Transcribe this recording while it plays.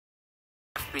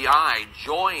FBI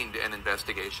joined an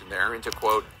investigation there into,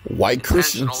 quote, white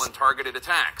Christians, intentional and targeted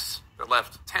attacks that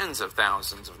left tens of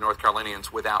thousands of North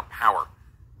Carolinians without power.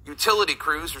 Utility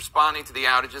crews responding to the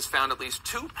outages found at least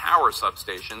 2 power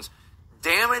substations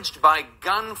damaged by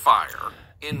gunfire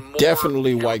in Moore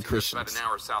definitely County, white Christians, about an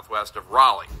hour southwest of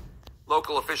Raleigh.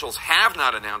 Local officials have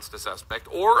not announced a suspect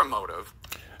or a motive,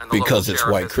 and the because local it's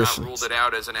sheriff white has Christians. not ruled it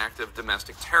out as an act of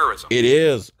domestic terrorism. It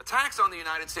is. Attacks on the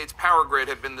United States power grid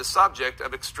have been the subject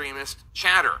of extremist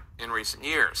chatter in recent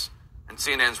years. And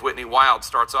CNN's Whitney Wild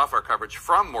starts off our coverage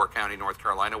from Moore County, North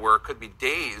Carolina, where it could be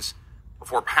days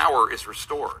before power is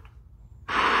restored.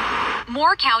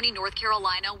 Moore County, North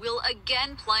Carolina will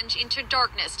again plunge into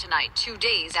darkness tonight, 2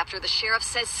 days after the sheriff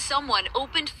says someone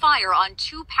opened fire on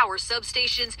 2 power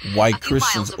substations white a few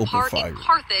Christians miles apart open fire. in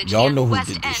Carthage Y'all and know who West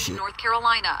did this End, shit. North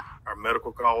Carolina. Our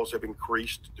medical calls have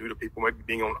increased due to people maybe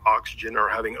being on oxygen or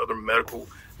having other medical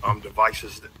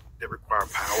devices that require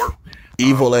power.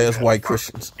 Evil ass white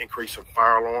Christians. Increase in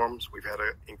fire alarms. We've had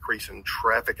an increase in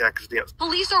traffic accidents.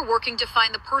 Police are working to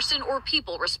find the person or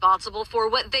people responsible for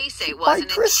what they say was White an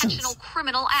Christians. intentional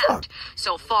criminal act.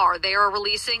 So far, they are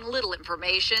releasing little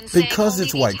information, saying Because only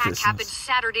it's the white attack Christians. happened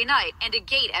Saturday night, and a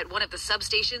gate at one of the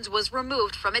substations was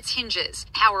removed from its hinges.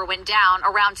 Power went down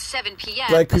around 7 p.m.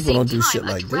 Black At the people same don't do time, shit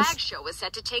like a drag this. show is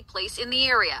set to take place in the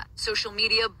area. Social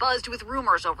media buzzed with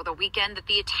rumors over the weekend that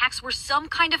the attacks were some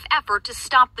kind of effort to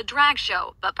stop the drag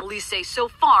show, but police say so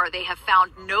far they have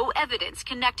found no evidence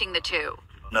connecting the two.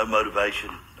 No motivation.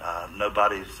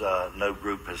 No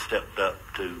group has stepped up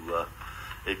to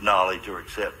acknowledge or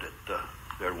accept that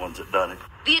they're the ones that done it.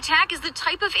 The attack is the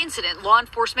type of incident law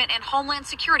enforcement and Homeland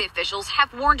Security officials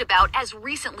have warned about as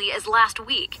recently as last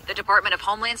week. The Department of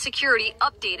Homeland Security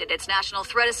updated its National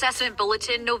Threat Assessment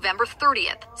Bulletin November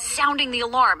 30th, sounding the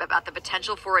alarm about the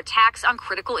potential for attacks on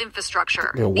critical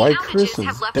infrastructure. They're white outages Christians,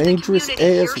 have left dangerous the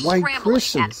community ass here white scrambling,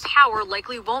 Christians. And power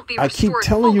likely won't be I keep restored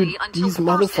telling fully you, until these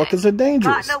Thursday. motherfuckers are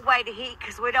dangerous. Got no way to heat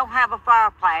because we don't have a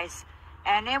fireplace,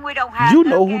 and then we don't have You no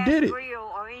know who gas did it. grill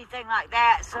or anything like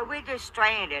that, so we're just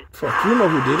stranded. Fuck, you know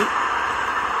who did it.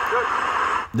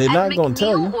 They're not going to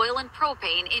tell you. Oil and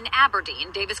Propane in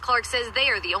Aberdeen, Davis Clark says they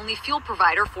are the only fuel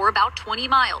provider for about 20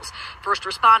 miles. First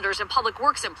responders and public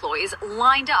works employees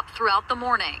lined up throughout the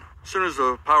morning. As soon as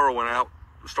the power went out,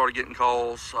 we started getting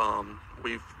calls.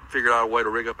 We figured out a way to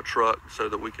rig up a truck so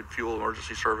that we could fuel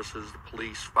emergency services, the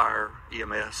police, fire,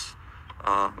 EMS.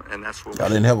 And that's what I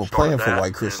didn't have a plan started for that,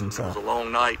 white Christians. and it was a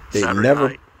long night. They Saturday never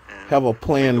night, have a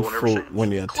plan been doing it for ever since. when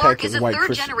they're Clark is attacking a white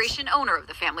Christians. third-generation owner of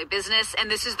the family business,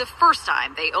 and this is the first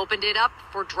time they opened it up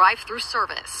for drive-through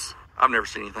service. I've never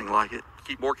seen anything like it.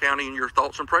 Keep Moore County in your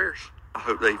thoughts and prayers. I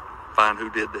hope they find who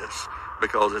did this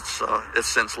because it's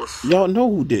senseless. Y'all know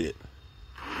who did it.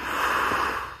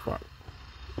 Fuck.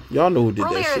 Y'all know who did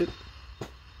that shit.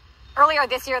 Earlier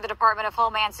this year, the Department of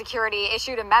Homeland Security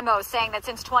issued a memo saying that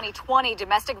since 2020,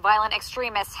 domestic violent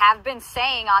extremists have been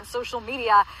saying on social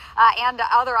media and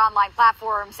other online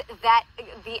platforms that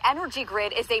the energy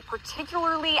grid is a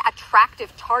particularly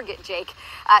attractive target, Jake.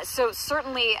 So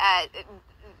certainly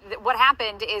what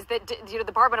happened is that the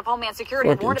Department of Homeland Security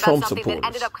Fucking warned about Trump something supporters. that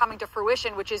ended up coming to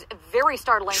fruition, which is very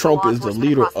startling. Trump to law is the enforcement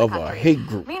leader across the of a country. hate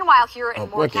group. Meanwhile, here in A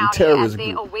Moore fucking County, terrorist as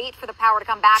they group. await for the power to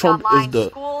come back Trump online, is the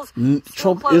schools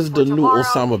Trump closed is the for new tomorrow,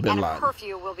 Osama bin and Laden. a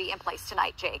curfew will be in place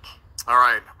tonight, Jake. All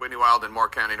right, Whitney Wild in Moore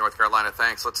County, North Carolina.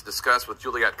 Thanks. Let's discuss with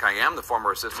Juliette Kayyem, the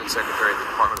former Assistant Secretary of the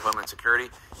Department of Homeland Security,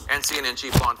 and CNN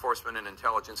Chief Law Enforcement and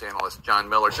Intelligence Analyst John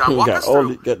Miller. John, walk us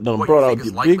through what brought you out think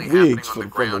is the likely big happening wigs on the from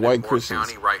ground the in white Moore Christians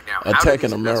County right now. How do attacking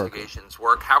these America. investigations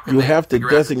work? How can You they have to figure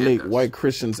out who did designate this? white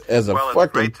Christians as a Well, it's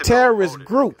fucking great to know terrorist motive,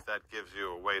 group. because that gives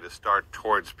you a way to start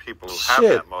towards people who have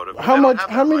Shit. that motive. but How they don't much? have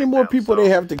How that many right more now. people So they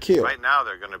have to kill? Right now,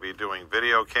 they're going to be doing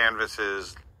video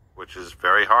canvases, which is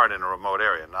very hard in a remote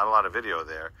area. Not a lot of video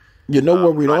there. You know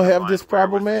where we Trying don't to have find this where was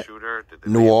problem the at? shooter? Did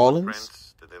they New leave Orleans.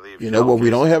 footprints? Did they leave You know where we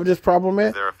shell don't have casings? this problem Is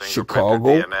at? there a fingerprint Chicago.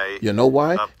 or DNA? You know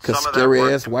why? Because Some of that scary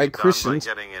work ass can be white done by Christians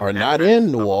getting an are not entrance in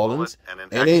of New a bullet Orleans and an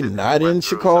and they exit not went in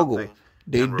through Chicago. something,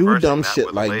 They and do reversing dumb that shit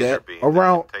with a like laser that beam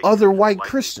around that can take other you to white likely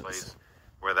Christians. place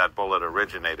where that bullet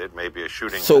originated, maybe a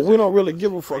shooting. So was we don't really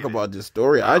give a fuck about this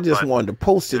story. I just but wanted to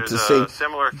post it there's to a say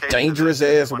similar case dangerous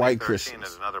in ass white 2013 Christians.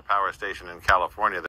 at another power station in California.